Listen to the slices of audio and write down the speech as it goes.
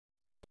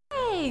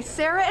Hey,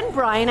 Sarah and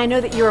Brian, I know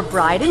that you're a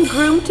bride and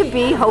groom to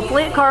be,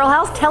 hopefully at Carl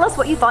House. Tell us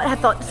what you have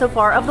thought so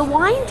far of the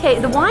wine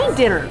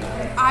dinner.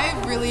 I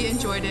really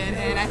enjoyed it,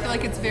 and I feel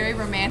like it's very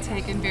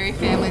romantic and very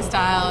family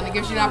style, and it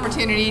gives you an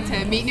opportunity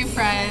to meet new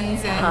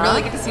friends and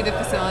really get to see the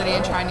facility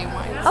and try new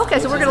wines.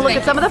 Okay, so we're going to look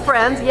at some of the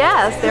friends.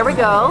 Yes, there we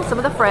go. Some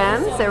of the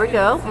friends. There we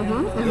go.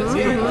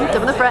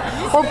 Some of the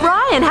friends. Well,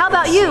 Brian, how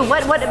about you?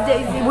 What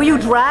were you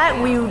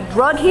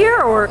drug here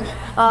or?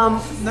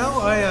 No,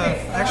 I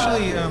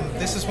actually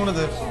this is one of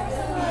the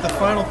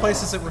final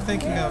places that we're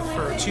thinking of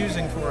for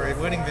choosing for a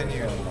wedding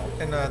venue,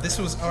 and this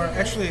was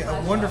actually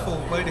a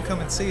wonderful way to come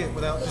and see it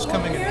without just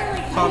coming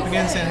and popping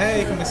in and saying,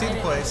 "Hey, can we see the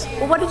place?"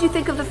 Well, what did you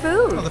think of the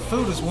food? Oh, the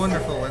food was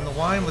wonderful, and the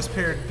wine was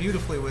paired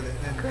beautifully with it,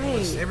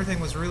 and everything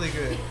was really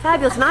good.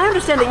 Fabulous. And I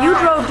understand that you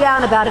drove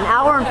down about an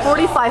hour and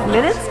 45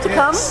 minutes to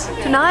come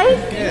tonight?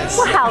 Yes.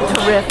 Well, how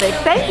terrific.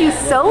 Thank you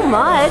so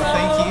much.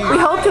 Thank you. We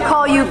hope to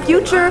call you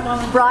future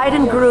bride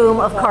and groom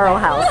of Carl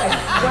House.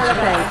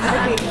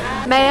 Thanks.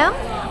 Ma'am,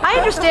 I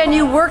understand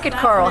you work at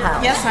Carl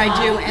House. Yes, I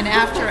do, and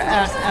after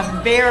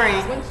a very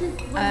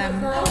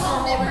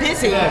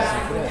busy,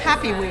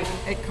 happy week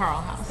at Carl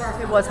House.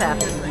 It was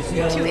happy.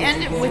 To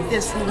end it with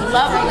this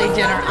lovely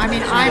dinner, I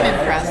mean, I'm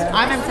impressed.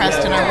 I'm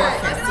impressed, and I work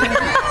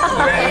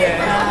here.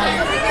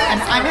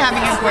 And I'm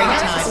having a great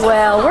time.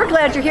 Well, we're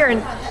glad you're here,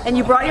 and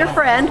you brought your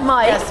friend,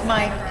 Mike. Yes,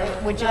 Mike,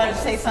 would you like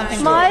to say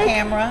something Mike, to the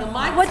camera?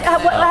 What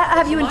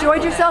have you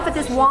enjoyed yourself at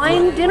this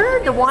wine dinner,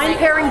 the wine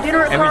pairing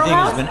dinner at Carl Everything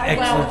House? has been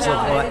excellent so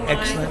far.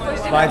 Excellent.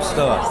 5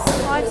 stars.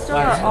 5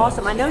 star.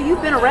 Awesome. I know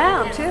you've been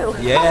around, too.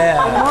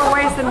 Yeah. In more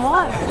ways than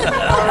one.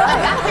 All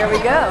right, here we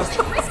go.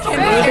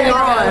 Moving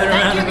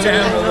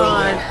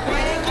on.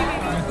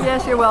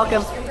 Yes, you're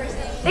welcome.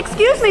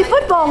 Excuse me,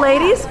 football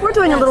ladies. We're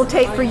doing a little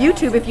tape for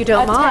YouTube, if you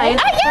don't mind.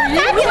 Oh,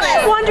 you're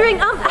fabulous. Wondering,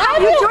 how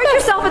you enjoyed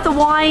yourself at the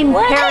wine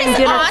pairing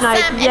dinner awesome.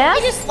 tonight? And Yes.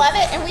 we just love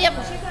it, and we have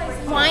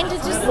wine to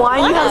just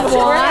Wine, you have love.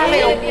 We're wine.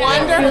 having a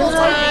wonderful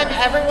time.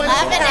 Everyone's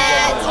loving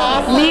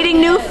it. Meeting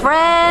new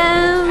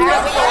friends.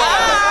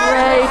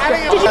 Great.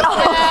 Did you?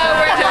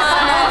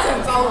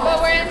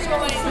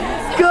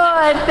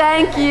 Good.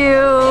 Thank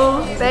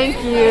you.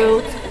 Thank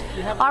you.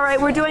 All right,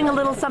 we're doing a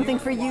little something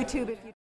for YouTube. If you